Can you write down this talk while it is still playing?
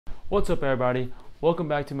What's up everybody? Welcome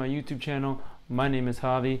back to my YouTube channel. My name is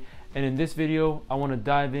Javi, and in this video I want to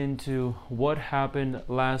dive into what happened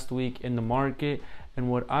last week in the market and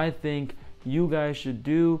what I think you guys should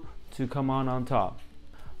do to come on top.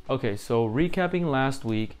 Okay, so recapping last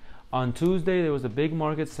week, on Tuesday there was a big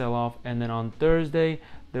market sell-off, and then on Thursday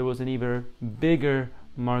there was an even bigger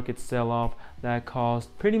market sell-off that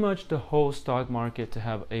caused pretty much the whole stock market to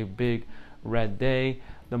have a big red day.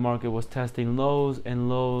 The market was testing lows and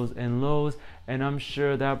lows and lows, and I'm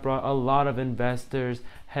sure that brought a lot of investors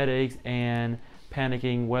headaches and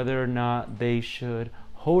panicking whether or not they should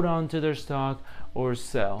hold on to their stock or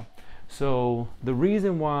sell. So the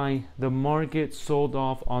reason why the market sold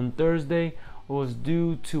off on Thursday was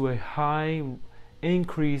due to a high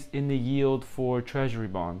increase in the yield for treasury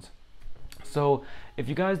bonds. So if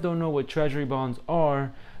you guys don't know what treasury bonds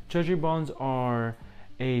are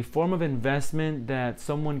a form of investment that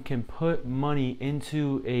someone can put money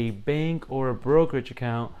into a bank or a brokerage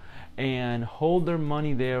account and hold their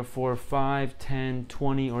money there for 5, 10,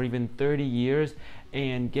 20, or even 30 years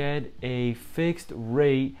and get a fixed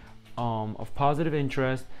rate of positive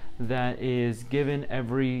interest that is given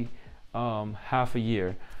every half a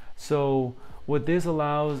year. So what this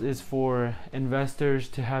allows is for investors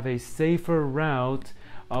to have a safer route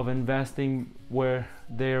of investing where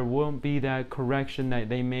there won't be that correction that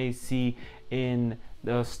they may see in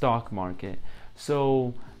the stock market.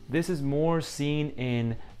 So this is more seen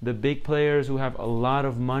in the big players who have a lot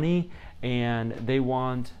of money and they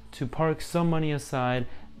want to park some money aside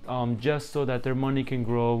just so that their money can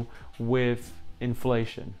grow with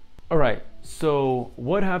inflation. Alright, so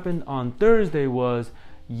what happened on Thursday was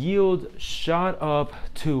yield shot up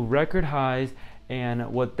to record highs,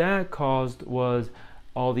 and what that caused was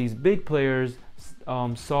all these big players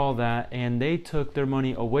saw that and they took their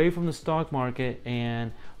money away from the stock market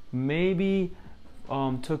and maybe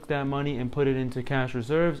took that money and put it into cash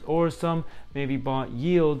reserves, or some maybe bought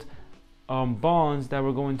yield bonds that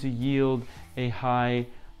were going to yield a high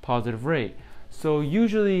positive rate. So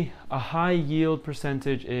usually a high yield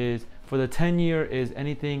percentage is for the 10-year is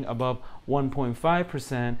anything above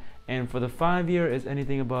 1.5%, and for the 5-year is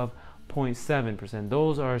anything above 0.7%.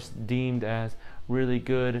 Those are deemed as really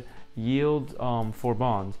good yields for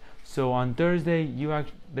bonds. So on Thursday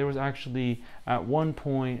there was actually at one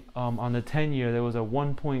point on the 10-year there was a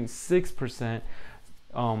 1.6%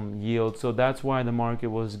 yield. So that's why the market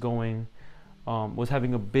was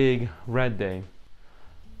having a big red day.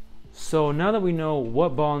 So now that we know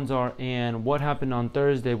what bonds are and what happened on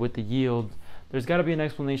Thursday with the yield, there's got to be an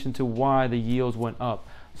explanation to why the yields went up.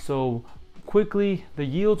 So quickly, the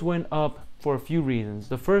yields went up for a few reasons.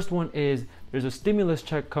 The first one is there's a stimulus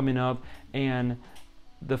check coming up, and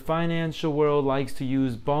the financial world likes to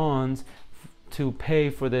use bonds to pay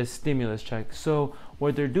for this stimulus check. So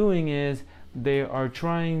what they're doing is they are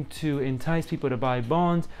trying to entice people to buy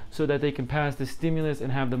bonds so that they can pass the stimulus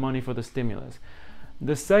and have the money for the stimulus.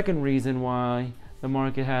 The second reason why the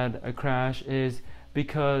market had a crash is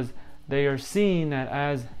because they are seeing that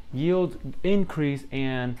as yields increase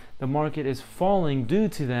and the market is falling due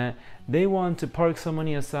to that, they want to park some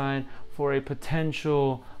money aside for a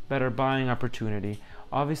potential better buying opportunity.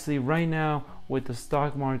 Obviously right now with the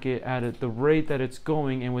stock market at the rate that it's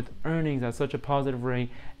going, and with earnings at such a positive rate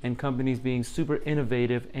and companies being super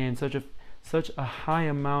innovative and such a high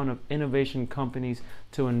amount of innovation companies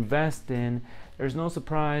to invest in, there's no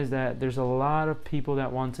surprise that there's a lot of people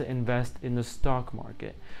that want to invest in the stock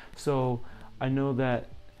market. So I know that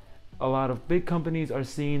a lot of big companies are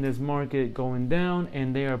seeing this market going down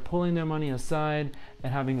and they are pulling their money aside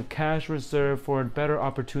and having a cash reserve for a better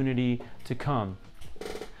opportunity to come.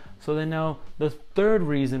 So then now the third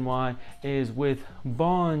reason why is with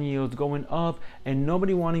bond yields going up and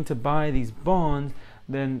nobody wanting to buy these bonds,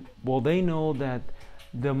 then well they know that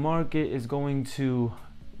the market is going to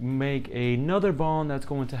make another bond that's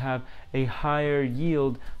going to have a higher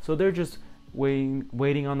yield, so they're just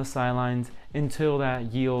waiting on the sidelines until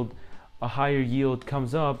that yield, a higher yield,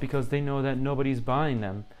 comes up, because they know that nobody's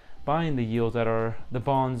buying the yields that are the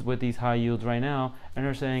bonds with these high yields right now, and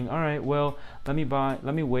they're saying, all right, well let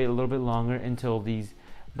me wait a little bit longer until these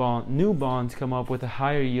new bonds come up with a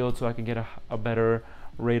higher yield so I can get a better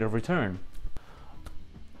rate of return.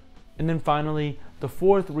 And then finally, the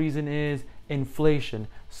fourth reason is inflation.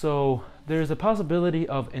 So there's a possibility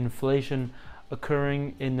of inflation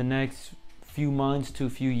occurring in the next few months to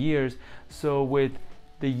few years. So with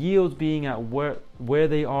the yields being at where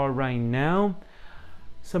they are right now,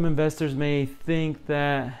 some investors may think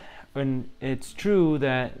that, and it's true,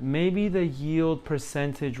 that maybe the yield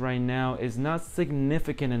percentage right now is not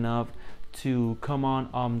significant enough to come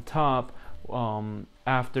on top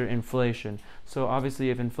after inflation. So obviously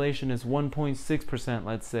if inflation is 1.6%,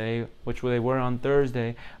 let's say, which they were on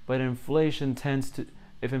Thursday, but inflation tends to,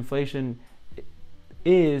 if inflation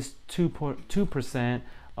is 2%,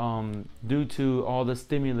 due to all the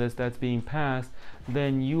stimulus that's being passed,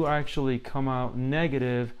 then you actually come out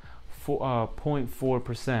negative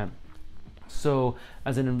 0.4%. So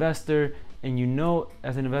as an investor, and you know,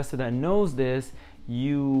 as an investor that knows this,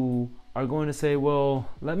 you are going to say, well,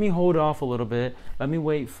 let me hold off a little bit. Let me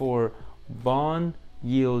wait for bond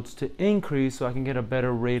yields to increase so I can get a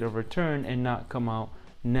better rate of return and not come out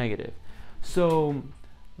negative. So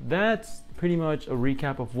that's pretty much a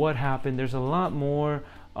recap of what happened. There's a lot more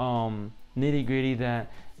nitty-gritty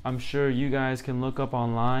that I'm sure you guys can look up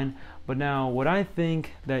online. But now what I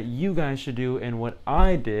think that you guys should do, and what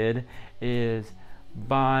I did, is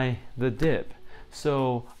buy the dip.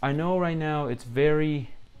 So I know right now it's very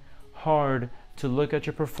hard to look at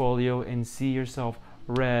your portfolio and see yourself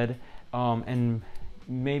red, and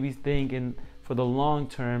maybe thinking for the long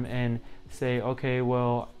term and say, okay,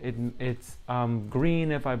 well, it's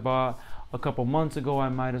green. If I bought a couple months ago, I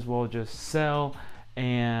might as well just sell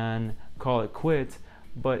and call it quits.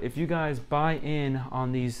 But if you guys buy in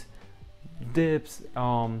on these dips,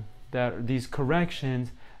 these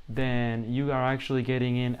corrections, then you are actually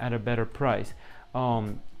getting in at a better price.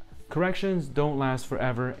 Corrections don't last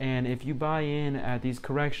forever, and if you buy in at these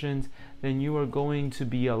corrections, then you are going to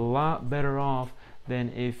be a lot better off than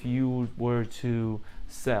if you were to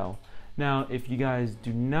sell. Now, if you guys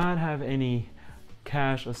do not have any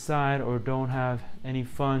cash aside or don't have any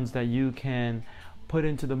funds that you can put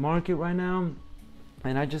into the market right now,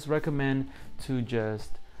 and I just recommend to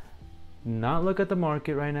just not look at the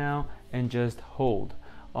market right now and just hold.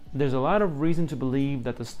 There's a lot of reason to believe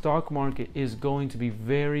that the stock market is going to be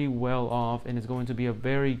very well off, and it's going to be a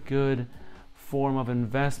very good form of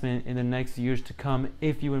investment in the next years to come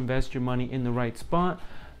if you invest your money in the right spot.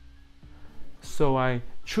 So I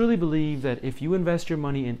truly believe that if you invest your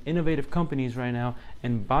money in innovative companies right now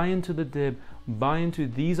and buy into the dip, buy into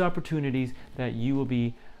these opportunities, that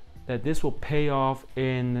this will pay off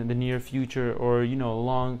in the near future, or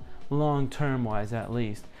long term wise at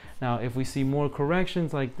least. Now, if we see more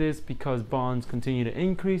corrections like this because bonds continue to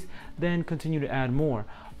increase, then continue to add more.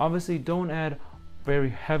 Obviously, don't add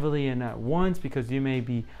very heavily in at once because you may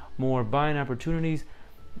be more buying opportunities,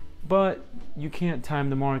 but you can't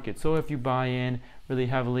time the market. So if you buy in really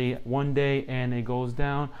heavily one day and it goes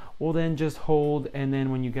down, well, then just hold, and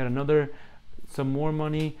then when you get some more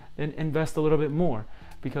money, then invest a little bit more,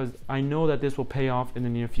 because I know that this will pay off in the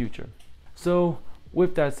near future. So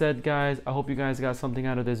with that said, guys, I hope you guys got something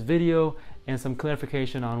out of this video and some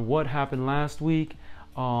clarification on what happened last week.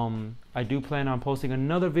 I do plan on posting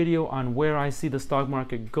another video on where I see the stock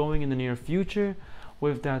market going in the near future.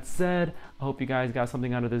 With that said, I hope you guys got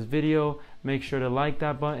something out of this video. Make sure to like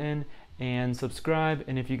that button and subscribe.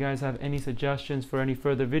 And if you guys have any suggestions for any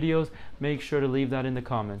further videos, make sure to leave that in the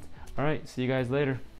comments. All right, see you guys later.